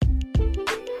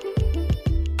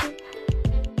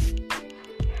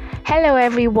Hello,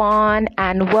 everyone,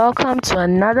 and welcome to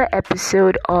another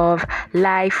episode of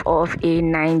Life of a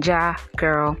Naija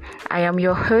Girl. I am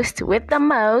your host with the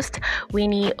most,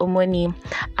 Winnie Omoni.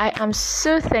 I am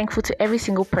so thankful to every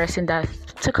single person that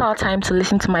took our time to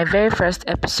listen to my very first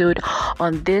episode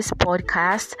on this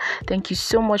podcast. Thank you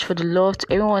so much for the love. To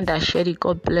everyone that shared it,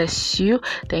 God bless you.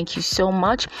 Thank you so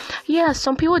much. Yeah,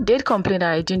 some people did complain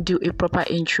that I didn't do a proper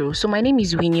intro. So my name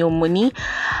is Winnie Omoni.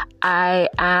 I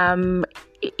am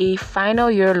a final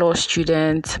year law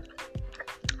student.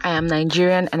 I am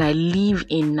Nigerian and I live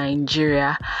in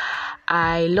Nigeria.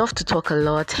 I love to talk a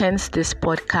lot, hence this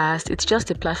podcast. It's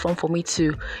just a platform for me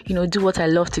to, do what I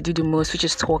love to do the most, which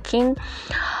is talking.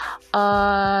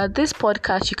 This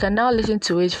podcast, you can now listen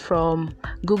to it from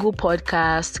Google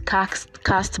Podcasts,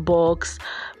 Castbox,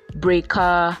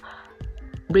 Breaker,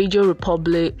 Radio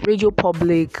Public,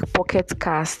 Pocket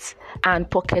Casts, and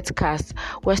Pocket Cast.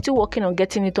 We're still working on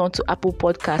getting it onto Apple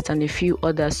Podcasts and a few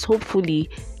others. Hopefully,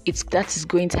 that is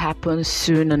going to happen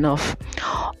soon enough.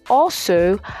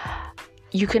 Also,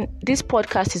 this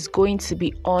podcast is going to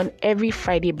be on every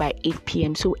Friday by 8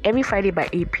 p.m. So every Friday by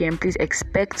 8 p.m., please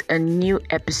expect a new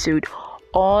episode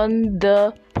on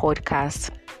the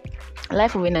podcast.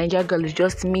 Life of a Nigerian Girl is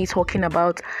just me talking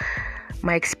about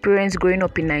my experience growing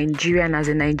up in Nigeria and as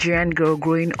a Nigerian girl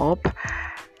growing up,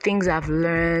 things I've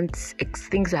learned,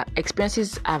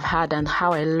 experiences I've had, and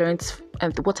how I learned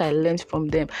and what I learned from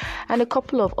them, and a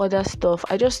couple of other stuff.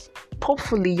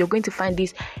 Hopefully you're going to find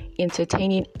this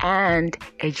entertaining and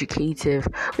educative.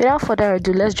 Without further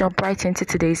ado, let's jump right into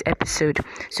today's episode.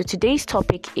 So today's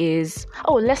topic is,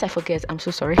 lest I forget, I'm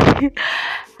so sorry.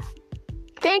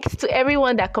 Thanks to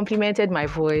everyone that complimented my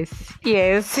voice.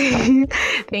 Yes.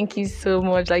 Thank you so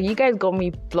much. You guys got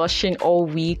me blushing all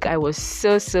week. I was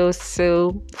so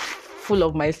full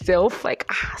of myself.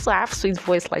 So I have sweet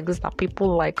voice like this that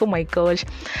people like. Oh my gosh.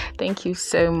 Thank you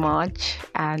so much.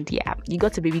 And yeah, you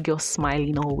got a baby girl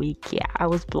smiling all week. Yeah, I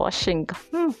was blushing.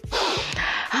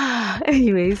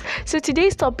 Anyways, so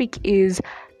today's topic is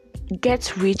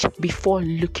get rich before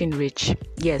looking rich.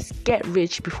 Yes, get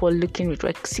rich before looking rich.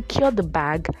 Secure the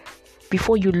bag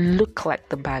before you look like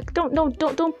the bag. Don't.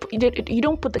 You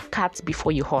don't put the cat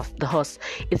before the horse.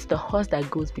 It's the horse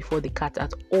that goes before the cat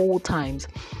at all times.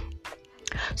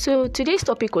 So today's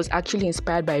topic was actually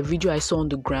inspired by a video I saw on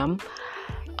the gram.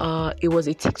 It was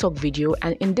a TikTok video,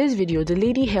 and in this video, the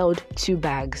lady held two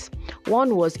bags.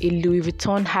 One was a Louis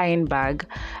Vuitton high-end bag,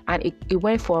 and it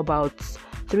went for about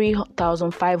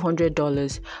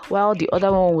 $3,500, while the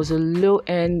other one was a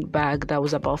low-end bag that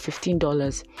was about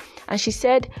 $15. And she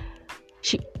said,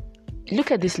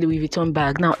 look at this Louis Vuitton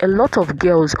bag. Now, a lot of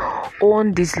girls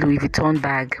own this Louis Vuitton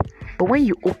bag, but when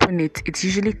you open it, it's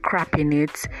usually crap in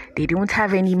it. They don't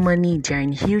have any money. They're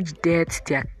in huge debt.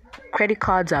 Their credit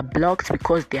cards are blocked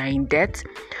because they are in debt.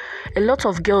 A lot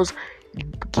of girls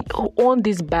own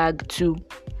this bag to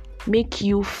make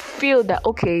you feel that,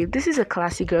 okay, this is a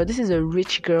classy girl, this is a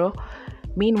rich girl.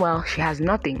 Meanwhile, she has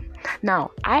nothing. Now,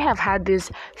 I have had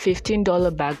this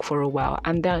 $15 bag for a while,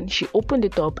 and then she opened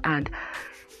it up and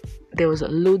there was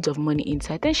loads of money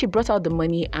inside. Then she brought out the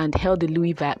money and held the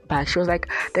Louis bag. She was like,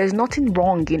 there's nothing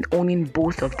wrong in owning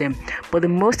both of them, but the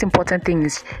most important thing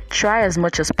is try as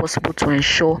much as possible to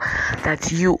ensure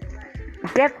that you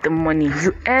get the money,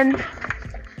 you earn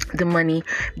the money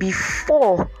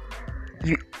before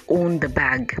you own the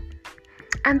bag.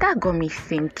 And that got me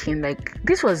thinking,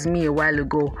 this was me a while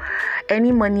ago.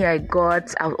 Any money I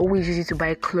got, I would always use it to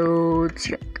buy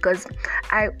clothes, because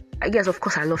I guess, of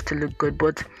course, I love to look good,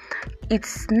 but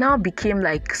it's now became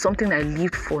something I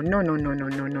lived for. No.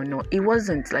 It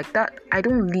wasn't like that. I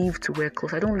don't live to wear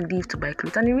clothes. I don't live to buy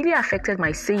clothes. And it really affected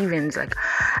my savings.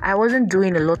 I wasn't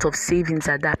doing a lot of savings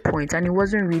at that point, and it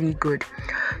wasn't really good.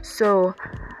 So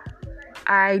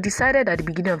I decided at the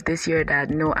beginning of this year that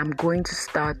no, I'm going to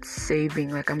start saving.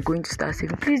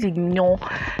 Please ignore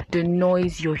the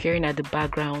noise you're hearing at the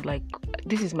background.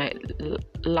 This is my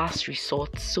last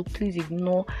resort. So please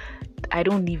ignore. I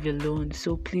don't live alone.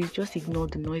 So please just ignore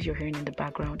the noise you're hearing in the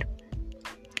background.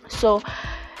 So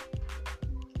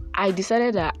I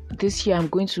decided that this year I'm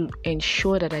going to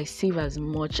ensure that I save as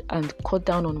much and cut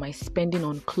down on my spending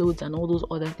on clothes and all those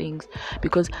other things,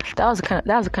 because that's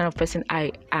the kind of person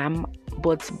I am.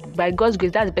 But by God's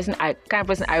grace, that's the kind of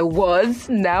person I was.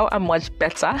 Now I'm much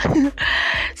better.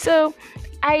 So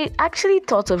I actually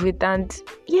thought of it, and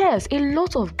yes, a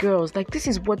lot of girls, this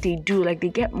is what they do. They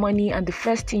get money, and the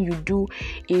first thing you do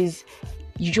is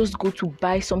you just go to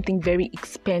buy something very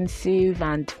expensive,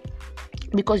 and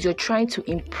because you're trying to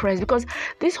impress, because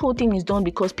this whole thing is done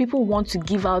because people want to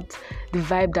give out the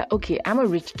vibe that, okay, I'm a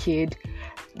rich kid,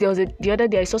 the other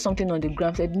day I saw something on the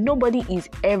gram said nobody is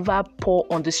ever poor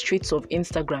on the streets of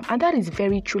Instagram, and that is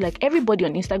very true. Like, everybody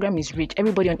on Instagram is rich,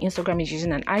 everybody on Instagram is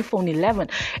using an iPhone 11,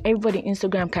 everybody on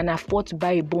Instagram can afford to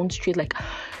buy a Bond Street. Like,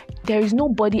 there is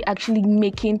nobody actually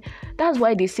making. That's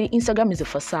why they say Instagram is a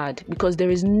facade, because there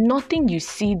is nothing you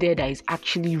see there that is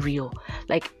actually real.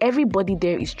 Like, everybody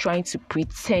there is trying to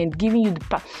pretend, giving you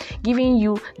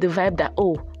the vibe that,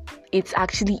 oh, it's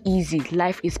actually easy,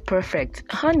 life is perfect.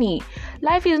 Honey,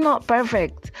 life is not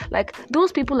perfect. Like,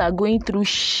 those people are going through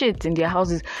shit in their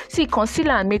houses. See,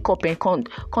 concealer and makeup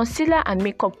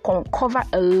cover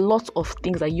a lot of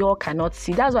things that y'all cannot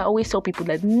see. That's why I always tell people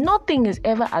that nothing is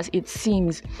ever as it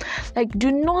seems. Like, do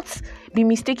not be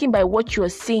mistaken by what you're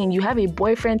seeing. You have a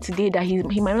boyfriend today that he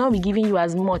might not be giving you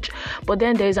as much, but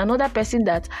then there is another person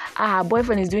that her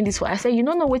boyfriend is doing this for. I say, you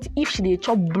don't know what if she did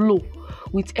chop blow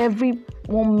with every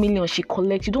 1 million she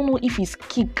collects. You don't know if it's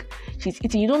kick she's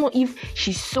eating. You don't know if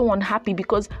she's so unhappy,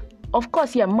 because of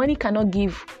course, money cannot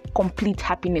give complete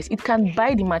happiness. It can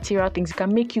buy the material things, it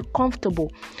can make you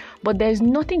comfortable, but there is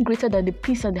nothing greater than the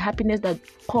peace and the happiness that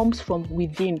comes from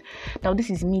within. Now, this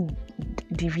is me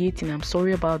deviating, I'm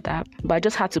sorry about that, but I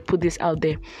just had to put this out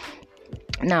there.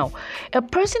 Now, a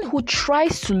person who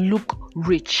tries to look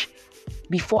rich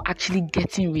before actually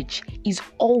getting rich is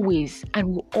always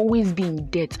and will always be in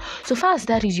debt. So far as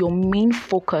that is your main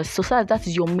focus, so far as that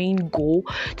is your main goal,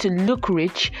 to look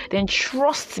rich, then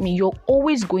trust me, you're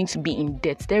always going to be in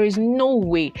debt. There is no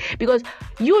way, because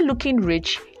you're looking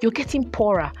rich, you're getting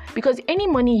poorer, because any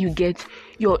money you get,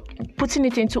 you're putting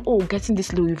it into, getting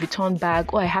this Louis Vuitton bag,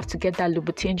 I have to get that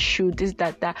Louboutin shoe, this,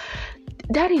 that.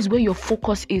 That is where your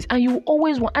focus is, and you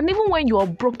always want. And even when you are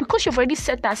broke, because you've already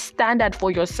set that standard for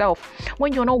yourself,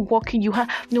 when you're not working, you have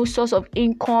no source of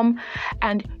income,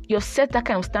 and you've set that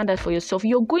kind of standard for yourself,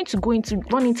 you're going to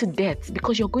run into debt,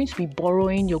 because you're going to be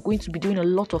borrowing, you're going to be doing a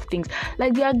lot of things.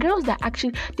 Like, there are girls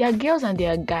and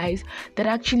there are guys that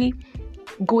actually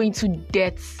go into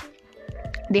debts.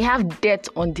 They have debt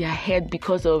on their head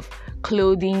because of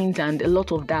clothing and a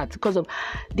lot of that, because of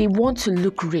they want to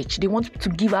look rich, they want to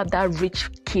give out that rich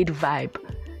kid vibe.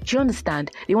 Do you understand?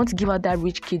 They want to give out that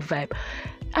rich kid vibe,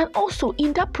 and also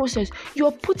in that process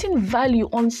you're putting value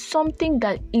on something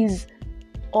that is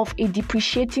of a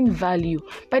depreciating value.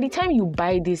 By the time you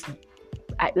buy this,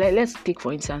 let's take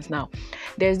for instance, now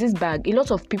there's this bag. A lot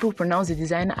of people pronounce the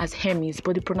designer as Hermes,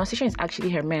 but the pronunciation is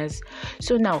actually Hermes.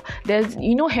 So now there's,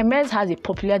 Hermes has a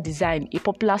popular design, a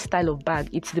popular style of bag.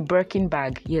 It's the Birkin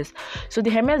bag. Yes. So the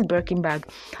Hermes Birkin bag.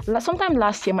 Sometime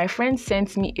last year, my friend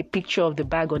sent me a picture of the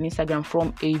bag on Instagram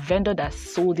from a vendor that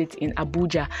sold it in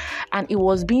Abuja, and it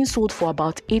was being sold for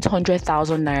about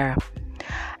 800,000 naira.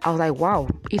 I was like, wow,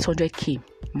 800k,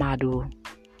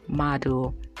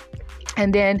 Mado.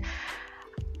 And then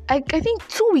I think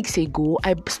 2 weeks ago,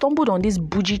 I stumbled on this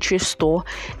bougie thrift store.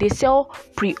 They sell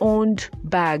pre-owned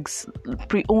bags,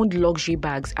 pre-owned luxury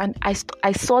bags, and I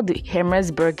saw the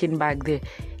Hermes Birkin bag there.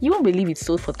 You won't believe it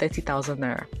sold for 30,000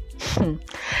 naira.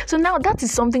 So now that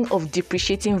is something of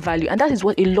depreciating value, and that is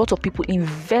what a lot of people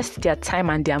invest their time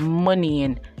and their money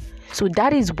in. So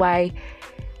that is why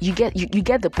you get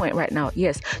the point right now.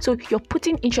 Yes. So you're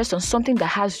putting interest on something that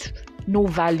has no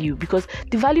value, because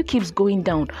the value keeps going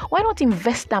down. Why not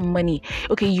invest that money?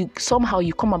 Okay, you come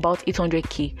about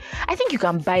 800k. I think you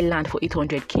can buy land for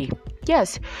 800k.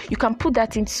 Yes, you can put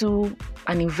that into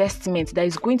an investment that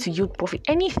is going to yield profit.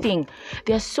 Anything.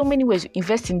 There are so many ways.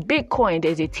 Invest in Bitcoin,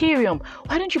 there's Ethereum.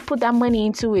 Why don't you put that money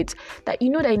into it? That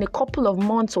that in a couple of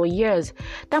months or years,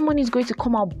 that money is going to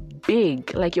come out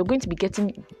big. Like, you're going to be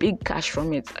getting big cash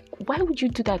from it. Why would you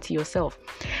do that to yourself?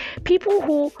 People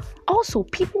who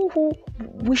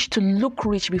wish to look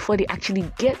rich before they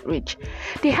actually get rich,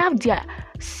 they have their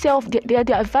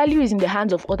value is in the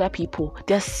hands of other people.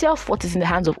 Their self-worth is in the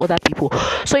hands of other people.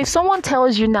 So if someone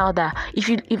tells you now that let's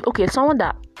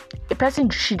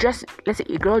say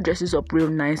a girl dresses up real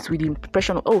nice with the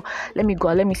impression of, let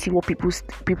me see what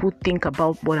people think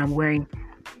about what I'm wearing,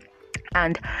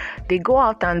 and they go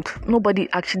out and nobody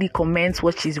actually comments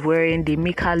what she's wearing, they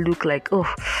make her look like,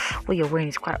 what you're wearing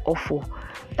is quite awful.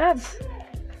 That's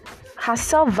her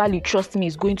self-value, trust me,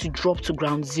 is going to drop to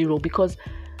ground zero, because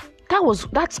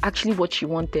that's actually what she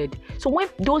wanted. So when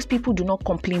those people do not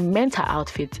compliment her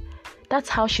outfit, that's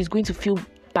how she's going to feel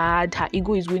bad. Her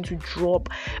ego is going to drop,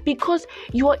 because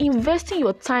you are investing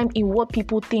your time in what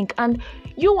people think, and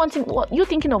you're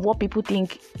thinking of what people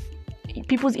think.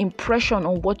 People's impression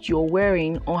on what you're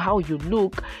wearing, on how you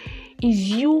look, is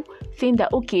you saying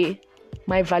that, okay,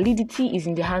 my validity is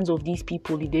in the hands of these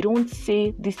people. If they don't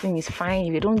say this thing is fine,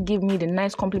 if they don't give me the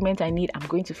nice compliment I need, I'm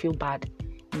going to feel bad.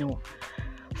 No.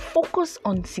 focus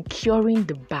on securing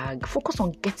the bag. Focus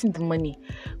on getting the money.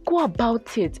 Go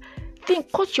about it.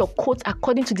 Cut your coat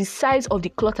according to the size of the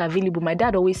cloth available. My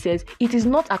dad always says it is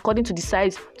not according to the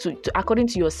size, according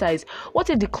to your size. What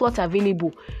is the cloth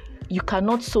available? You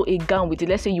cannot sew a gown with it.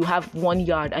 Let's say you have 1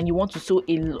 yard and you want to sew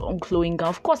a long flowing gown.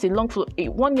 Of course,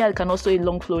 1 yard cannot sew a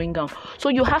long flowing gown. So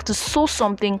you have to sew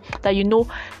something that you know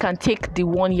can take the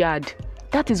 1 yard.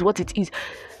 That is what it is.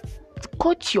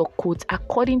 Cut your coat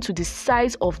according to the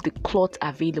size of the cloth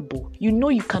available. You know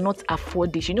you cannot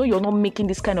afford this. You know you're not making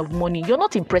this kind of money. You're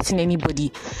not impressing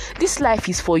anybody. This life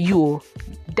is for you.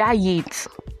 Diet.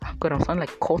 Oh God, I'm sounding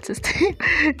like cultist.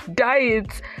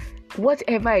 Diet.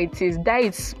 Whatever it is.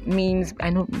 Diet means, I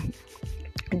know,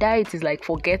 diet is like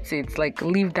forget it. Like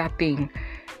leave that thing.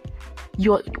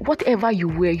 Whatever you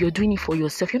wear, you're doing it for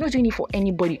yourself. You're not doing it for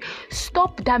anybody.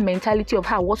 Stop that mentality of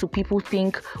what do people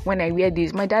think when I wear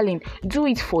this. My darling, do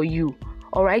it for you.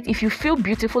 All right, if you feel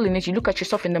beautiful in it, you look at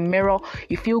yourself in the mirror,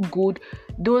 you feel good,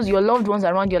 your loved ones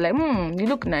around you are like, you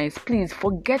look nice. Please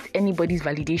forget anybody's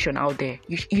validation out there.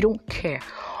 You don't care.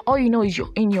 All you know is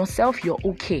you're in yourself, you're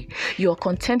okay. You're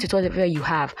content with whatever you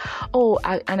have.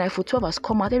 An iPhone 12 has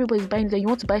come out, everybody's buying that. You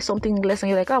want to buy something less and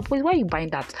you're like, why are you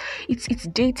buying that? It's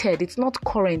dated, it's not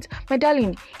current. My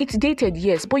darling, it's dated,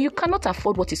 yes, but you cannot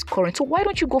afford what is current. So why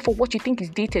don't you go for what you think is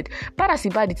dated? Bad as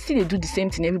it bad, it's still they do the same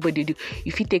thing everybody do.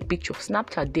 If you take pictures,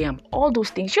 Snapchat, damn, all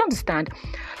those things, you understand?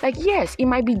 Like, yes, it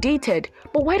might be dated,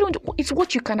 but it's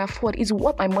what you can afford. It's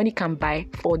what my money can buy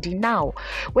for the now.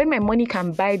 When my money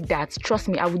can buy that, trust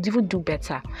me, I would even do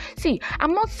better. See,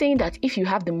 I'm not saying that if you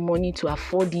have the money to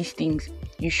afford these things,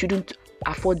 you shouldn't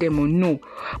afford them or no.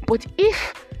 But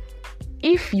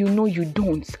if you know you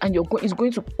don't, and it's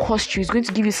going to cost you, it's going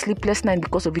to give you sleepless night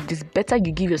because of it, it's better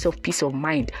you give yourself peace of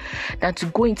mind than to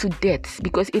go into debt,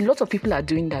 because a lot of people are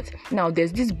doing that. Now,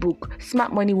 there's this book,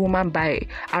 Smart Money Woman by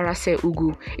Arase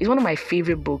Ugu. It's one of my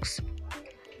favorite books.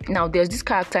 Now, there's this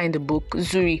character in the book,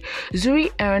 Zuri.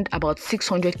 Zuri earned about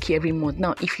 600k every month.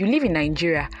 Now, if you live in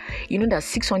Nigeria, you know that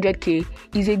 600k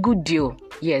is a good deal.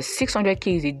 Yes,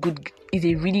 600k is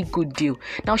a really good deal.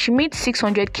 Now, she made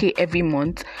 600k every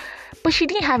month, but she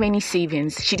didn't have any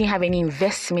savings. She didn't have any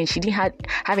investment. She didn't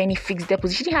have any fixed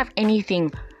deposit. She didn't have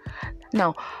anything.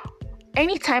 Now,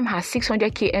 anytime her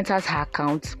 600k enters her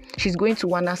account, she's going to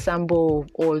Wana Sambo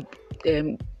or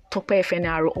Tope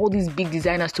FNR, all these big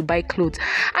designers to buy clothes.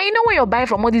 And you know, when you're buying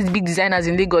from all these big designers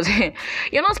in Lagos,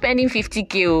 you're not spending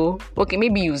 50k. Okay,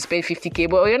 maybe you spend 50k,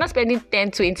 but you're not spending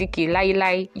 10, 20k.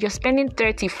 Lie. You're spending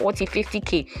 30, 40,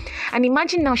 50k. And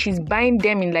imagine now she's buying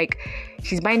them in like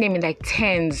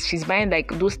tens. She's buying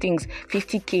like those things,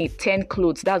 50k, 10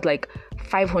 clothes. That's like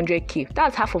 500k.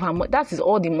 That's half of her money. That is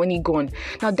all the money gone.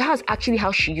 Now, that's actually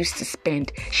how she used to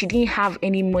spend. She didn't have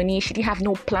any money. She didn't have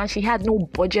no plan. She had no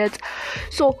budget.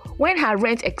 So when her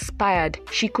rent expired,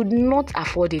 she could not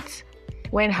afford it.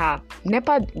 When her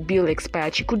NEPA bill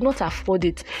expired, she could not afford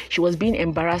it. She was being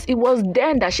embarrassed. It was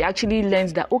then that she actually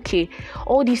learned that, okay,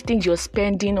 all these things you're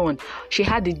spending on. She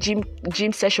had the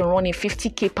gym session running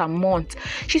 50k per month.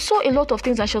 She saw a lot of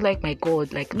things and she was like, my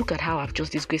God, like, look at how I've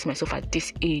just disgraced myself at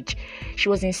this age. She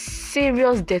was in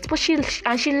serious debt, but she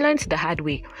learned the hard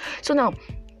way. So now,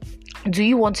 do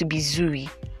you want to be Zuri?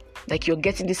 Like, you're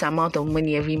getting this amount of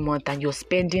money every month and you're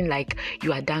spending like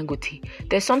you are Dangote.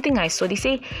 There's something I saw. They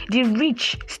say the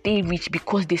rich stay rich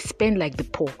because they spend like the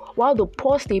poor, while the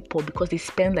poor stay poor because they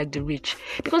spend like the rich.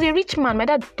 Because a rich man, my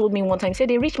dad told me one time, he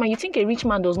said, a rich man, you think a rich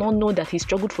man does not know that he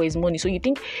struggled for his money, so you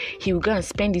think he will go and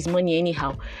spend his money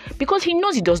anyhow? Because he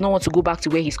knows he does not want to go back to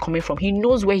where he's coming from. He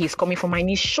knows where he's coming from and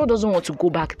he sure doesn't want to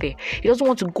go back there. He doesn't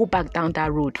want to go back down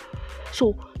that road.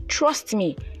 So trust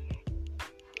me,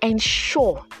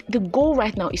 ensure the goal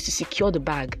right now is to secure the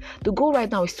bag. The goal right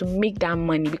now is to make that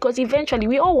money, because eventually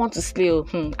we all want to slay.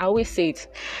 I always say it,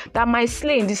 that my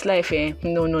slay in this life,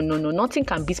 no, nothing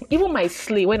can beat me. Even my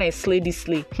slay, when I slay this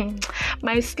slay,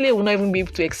 my slay will not even be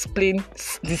able to explain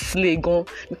the slay gone,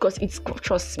 because it's,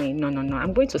 trust me, no,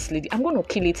 I'm going to slay I'm going to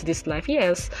kill it this life.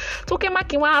 Yes, Toke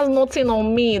Makinwa has nothing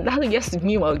on me. That yesterday,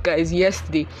 meanwhile, guys,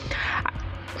 yesterday,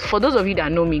 for those of you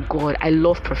that know me, God, I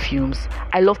love perfumes.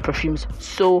 I love perfumes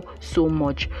so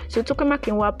much. So Toke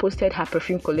Makinwa posted her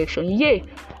perfume collection. Yay!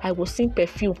 I was seeing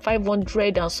perfume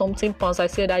 500 and something pounds. I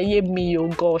said, yay me, oh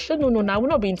gosh. No, I will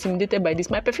not be intimidated by this.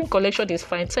 My perfume collection is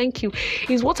fine. Thank you.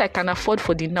 It's what I can afford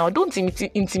for the now. Don't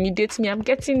intimidate me. I'm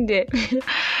getting there.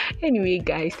 Anyway,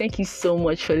 guys, thank you so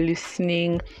much for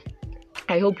listening.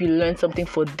 I hope you learned something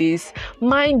for this.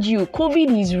 Mind you,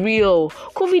 COVID is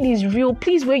real.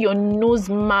 Please wear your nose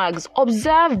masks.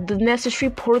 Observe the necessary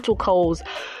protocols.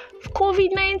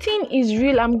 COVID-19 is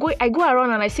real. I go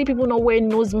around and I see people not wearing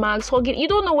nose masks, hugging. You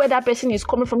don't know where that person is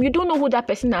coming from. You don't know who that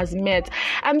person has met.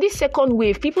 And this second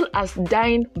wave, people are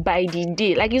dying by the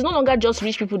day. Like, it's no longer just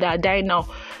rich people that are dying now.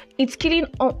 It's killing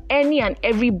any and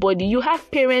everybody. You have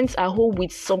parents at home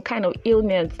with some kind of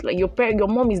illness, like your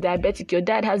mom is diabetic, your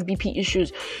dad has BP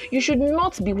issues. You should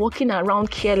not be walking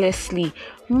around carelessly.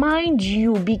 Mind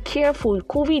you, be careful.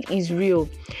 COVID is real.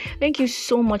 Thank you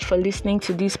so much for listening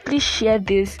to this. Please share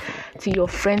this to your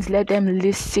friends. Let them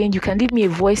listen. You can leave me a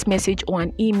voice message or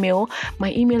an email.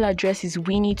 My email address is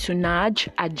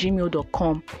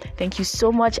winnietonaj@gmail.com. Thank you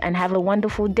so much and have a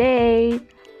wonderful day.